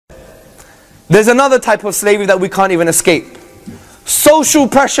There's another type of slavery that we can't even escape. Social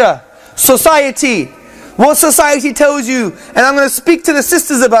pressure, society. What society tells you, and I'm going to speak to the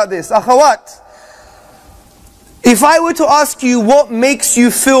sisters about this, akhawat. If I were to ask you what makes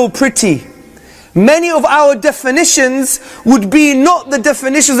you feel pretty, many of our definitions would be not the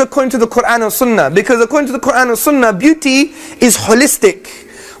definitions according to the Quran and Sunnah. Because according to the Quran and Sunnah, beauty is holistic.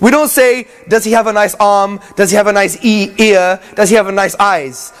 We don't say, does he have a nice arm? Does he have a nice ear? Does he have a nice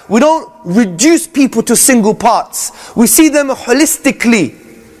eyes? We don't reduce people to single parts. We see them holistically.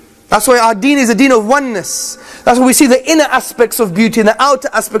 That's why our deen is a deen of oneness. That's why we see the inner aspects of beauty and the outer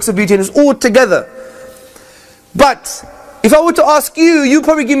aspects of beauty, and it's all together. But if I were to ask you, you'd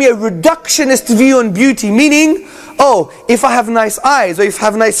probably give me a reductionist view on beauty, meaning, oh, if I have nice eyes, or if I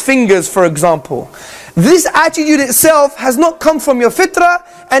have nice fingers, for example. This attitude itself has not come from your fitrah,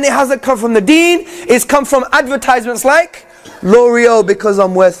 and it hasn't come from the deen. It's come from advertisements like L'Oreal because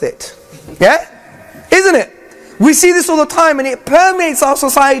I'm worth it. Yeah? Isn't it? We see this all the time, and it permeates our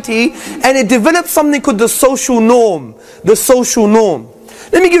society, and it develops something called the social norm. The social norm.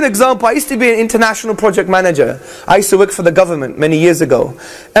 Let me give you an example. I used to be an international project manager. I used to work for the government many years ago.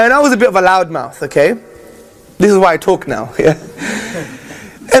 And I was a bit of a loudmouth, okay? This is why I talk now, yeah?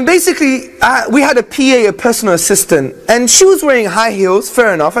 And basically, we had a PA, a personal assistant, and she was wearing high heels,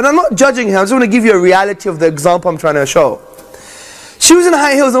 fair enough. And I'm not judging her, I just want to give you a reality of the example I'm trying to show. She was in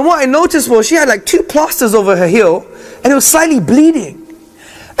high heels, and what I noticed was she had like 2 plasters over her heel, and it was slightly bleeding.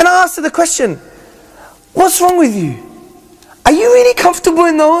 And I asked her the question, what's wrong with you? Are you really comfortable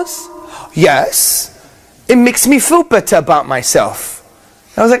in those? Yes. It makes me feel better about myself.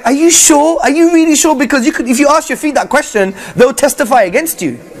 I was like, are you sure? Are you really sure? Because you could, if you ask your feet that question, they'll testify against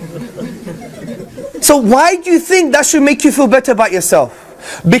you. So why do you think that should make you feel better about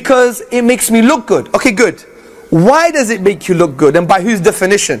yourself? Because it makes me look good. Okay, good. Why does it make you look good, and by whose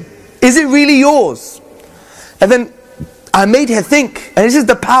definition? Is it really yours? And then I made her think, and this is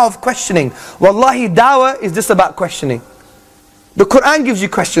the power of questioning. Wallahi, dawah is just about questioning. The Quran gives you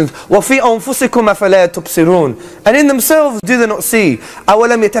questions. وَفِي أَنفُسِكُمْ أَفَلَا تُبْصِرُونَ. And in themselves, do they not see?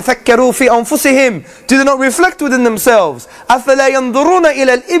 أَوَلَمْ يَتَفَكَّرُوا فِي أَنفُسِهِمْ. Do they not reflect within themselves? أَفَلَا يَنْظُرُونَ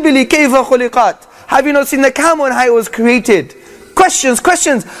إِلَى الْإِبِلِ كَيْفَ خُلِقَتْ. Have you not seen the camel and how it was created? Questions,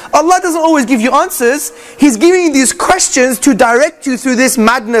 questions. Allah doesn't always give you answers. He's giving you these questions to direct you through this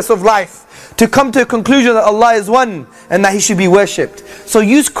madness of life, to come to a conclusion that Allah is one and that He should be worshipped. So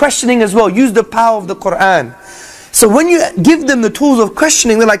use questioning as well. Use the power of the Quran. So when you give them the tools of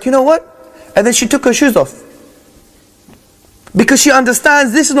questioning, they're like, you know what? And then she took her shoes off. Because she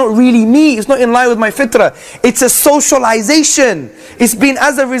understands this is not really me. It's not in line with my fitrah. It's a socialization. It's been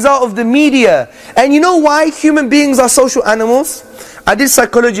as a result of the media. And you know why human beings are social animals? I did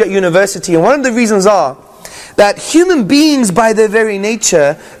psychology at university, and one of the reasons are that human beings by their very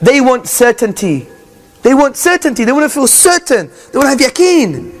nature, they want certainty. They want certainty. They want to feel certain. They want to have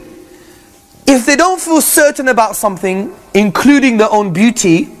yaqeen. If they don't feel certain about something, including their own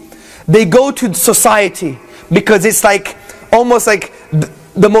beauty, they go to society, because it's like almost like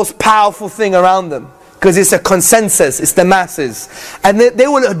the most powerful thing around them, because it's a consensus, it's the masses, and they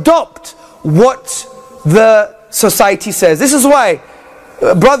will adopt what the society says. This is why,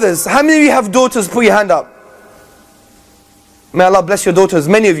 brothers, how many of you have daughters? Put your hand up. May Allah bless your daughters,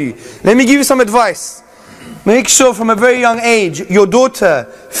 many of you. Let me give you some advice. Make sure from a very young age, your daughter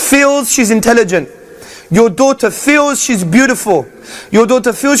feels she's intelligent. Your daughter feels she's beautiful. Your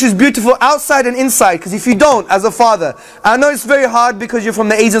daughter feels she's beautiful outside and inside. Because if you don't, as a father, I know it's very hard because you're from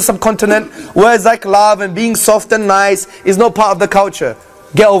the Asian subcontinent, words like love and being soft and nice is not part of the culture.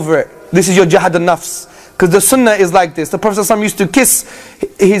 Get over it. This is your jihad al-nafs. Because the sunnah is like this. The Prophet ﷺ used to kiss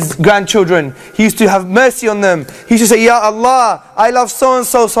his grandchildren. He used to have mercy on them. He used to say, Ya Allah, I love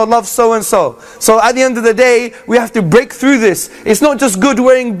so-and-so, so love so-and-so. So at the end of the day, we have to break through this. It's not just good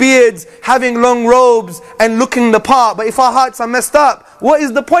wearing beards, having long robes, and looking the part. But if our hearts are messed up, what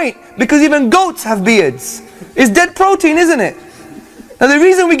is the point? Because even goats have beards. It's dead protein, isn't it? And the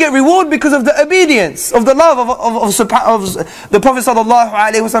reason we get reward because of the obedience, of the love of the Prophet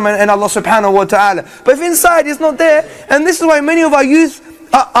ﷺ and Allah subhanahu wa ta'ala. But if inside it's not there, and this is why many of our youth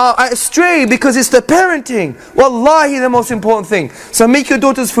are astray, because it's the parenting. Wallahi, the most important thing. So make your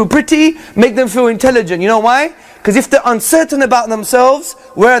daughters feel pretty, make them feel intelligent. You know why? Because if they're uncertain about themselves,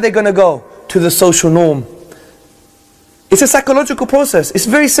 where are they going to go? To the social norm. It's a psychological process. It's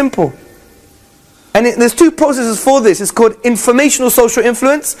very simple. And there's 2 processes for this. It's called informational social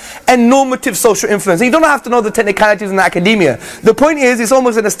influence and normative social influence. And you don't have to know the technicalities in the academia. The point is, it's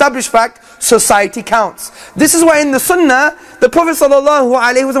almost an established fact, society counts. This is why in the sunnah, the Prophet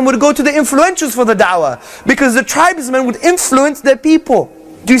ﷺ would go to the influentials for the da'wah. Because the tribesmen would influence their people.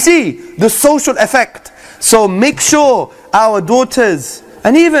 Do you see the social effect? So make sure our daughters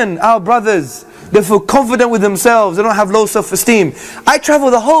and even our brothers, they feel confident with themselves, they don't have low self-esteem. I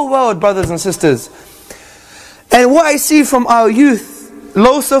travel the whole world, brothers and sisters. And what I see from our youth,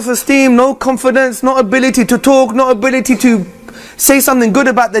 low self-esteem, no confidence, no ability to talk, no ability to say something good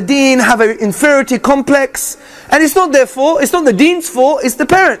about the deen, have an inferiority complex. And it's not their fault, it's not the deen's fault, it's the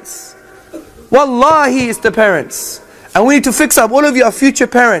parents. Wallahi, it's the parents. And we need to fix up. All of you are future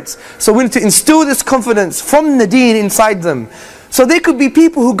parents. So we need to instill this confidence from the deen inside them. So they could be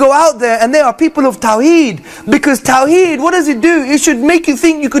people who go out there and they are people of Tawheed. Because Tawheed, what does it do? It should make you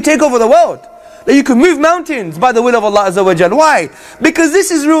think you could take over the world. That you could move mountains by the will of Allah Azza wa Jal. Why? Because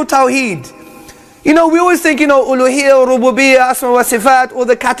this is real Tawheed. You know, we always think, uluhiyya, rububiyyah, asma wa sifat, all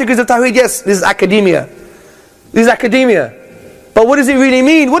the categories of Tawheed. Yes, this is academia. This is academia. But what does it really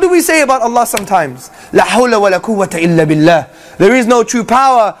mean? What do we say about Allah sometimes? La hawla wa la quwwata illa billah. There is no true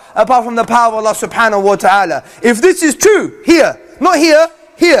power apart from the power of Allah subhanahu wa ta'ala. If this is true, here, not here,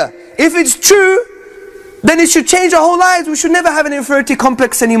 here. If it's true, then it should change our whole lives. We should never have an inferiority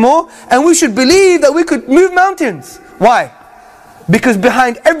complex anymore. And we should believe that we could move mountains. Why? Because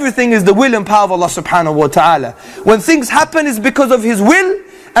behind everything is the will and power of Allah subhanahu wa ta'ala. When things happen, it's because of His will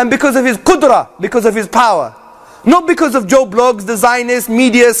and because of His qudra, because of His power. Not because of Joe Blogs, the Zionist,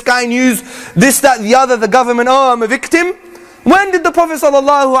 media, Sky News, this, that, the other, the government, oh, I'm a victim. When did the Prophet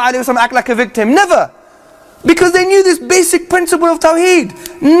ﷺ act like a victim? Never. Because they knew this basic principle of Tawheed.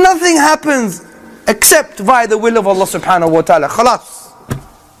 Nothing happens except via the will of Allah subhanahu wa ta'ala. Khalas.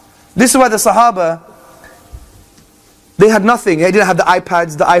 This is why the Sahaba, they had nothing. They didn't have the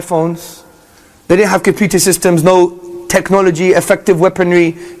iPads, the iPhones. They didn't have computer systems, no technology, effective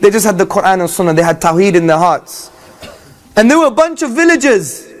weaponry. They just had the Quran and Sunnah. They had Tawheed in their hearts. And there were a bunch of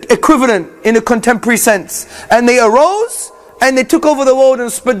villages, equivalent in a contemporary sense. And they arose and they took over the world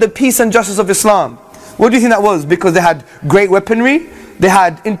and spread the peace and justice of Islam. What do you think that was? Because they had great weaponry, they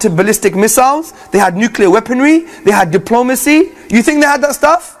had interballistic missiles, they had nuclear weaponry, they had diplomacy. You think they had that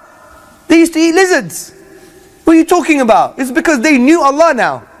stuff? They used to eat lizards. What are you talking about? It's because they knew Allah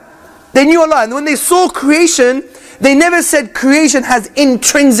now. They knew Allah. And when they saw creation, they never said creation has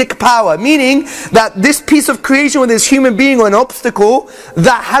intrinsic power. Meaning that this piece of creation, whether it's human being or an obstacle,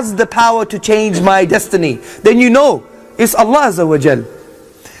 that has the power to change my destiny. Then you know, it's Allah Azza wa Jal.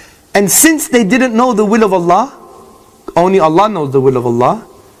 And since they didn't know the will of Allah, only Allah knows the will of Allah,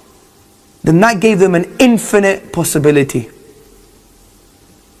 then that gave them an infinite possibility.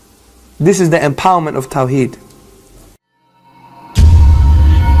 This is the empowerment of Tawheed.